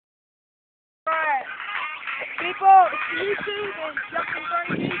People, it's YouTube and Jack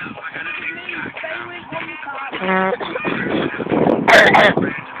Bernese. This is me, failing on the card.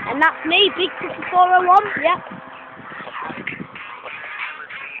 And that's me, Big Cookie 401, yep.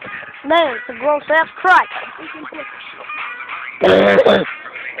 No, it's a gross ass crack. I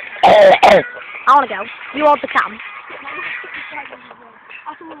wanna go. You hold the cam.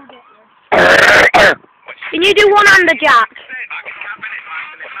 Can you do one-hander, Jack?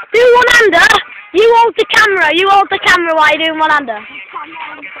 Do one-hander? You hold the camera. You hold the camera while you're doing one-hander.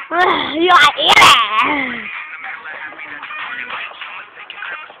 You're like, yeah!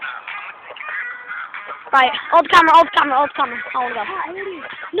 Right, hold the camera, hold the camera, hold the camera. I wanna go.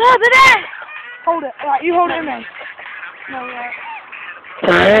 No, baby! Hold it. Right, you hold it in there. No, right.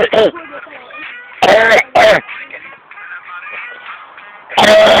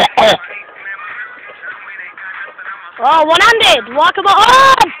 Oh, one-handed! Walkable!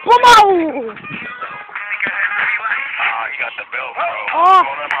 Oh, bummo!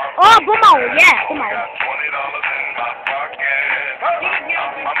 Oh, bummo! Yeah, bummo.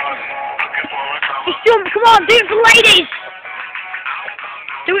 Just jump, come on, do it for the ladies!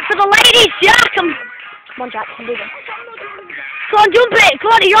 Do it for the ladies, Jack! Come on, Jack, can do this. Come on, jump it!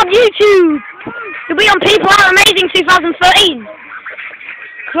 Come on, you're on YouTube! You'll be on People Are Amazing 2013!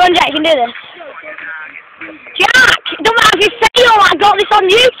 Come on, Jack, you can do this. Jack! It don't matter if you fail, I got this on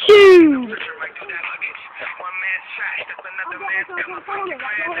YouTube!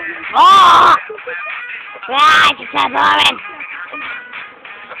 Oh! Right, it's so boring!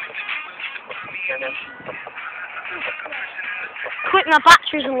 Quick, my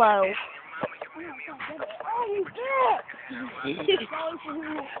batteries are low.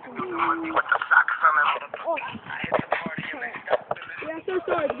 Yeah, I'm so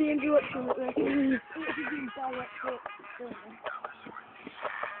sorry for the interruption.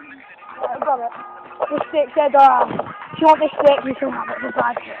 I got it. The stick said, if you want this stick, you can have it for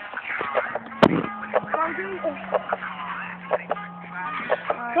 5 sticks.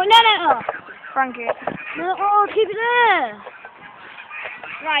 No. Frankie. No, oh, keep it there.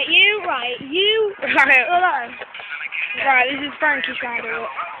 Right, you. Right, this is Frankie trying to do it.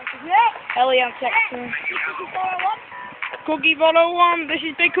 Elliot texting. Cookie 401, this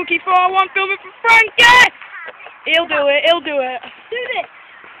is Big Cookie 401 filming for Frankie! He'll do it. Do this.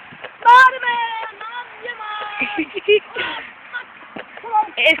 Spider-Man,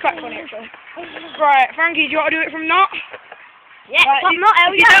 It is quite funny, actually. Right, Frankie, do you want to do it from knot? Yeah, right, top knot,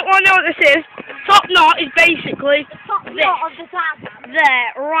 if you don't want to know what this is, top knot is basically top this. knot of the tag. There,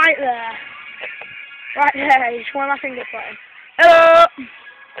 right there. Right there, just one of my fingers playing. Hello!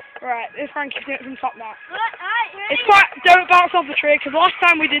 Right, this is Frankie's doing it from top knot. Right, It's quite, don't bounce off the tree, because last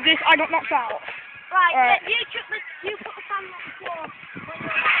time we did this, I got knocked out. Right. You put the camera on the floor.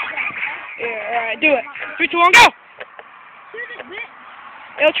 Yeah, right, do it. 3, 2, 1, go! Do this bit.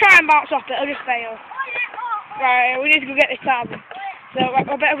 It'll try and bounce off it, it'll just fail. Right, we need to go get this tab. So, I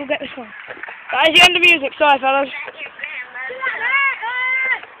better go get this one. That is the end of music, sorry fellas.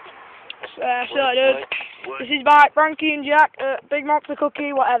 So it is. This is by Frankie and Jack, Big Monster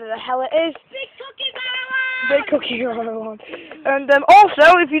Cookie, whatever the hell it is. Big Cookie 101. And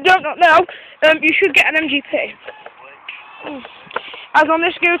also, if you don't know, you should get an MGP. As on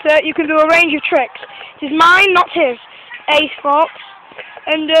this scooter, you can do a range of tricks. This is mine, not his. Ace Fox.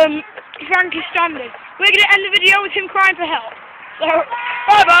 And Frankie's standing. We're going to end the video with him crying for help. So,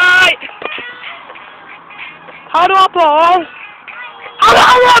 bye-bye! How do I pause? How do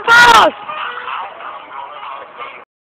I pause?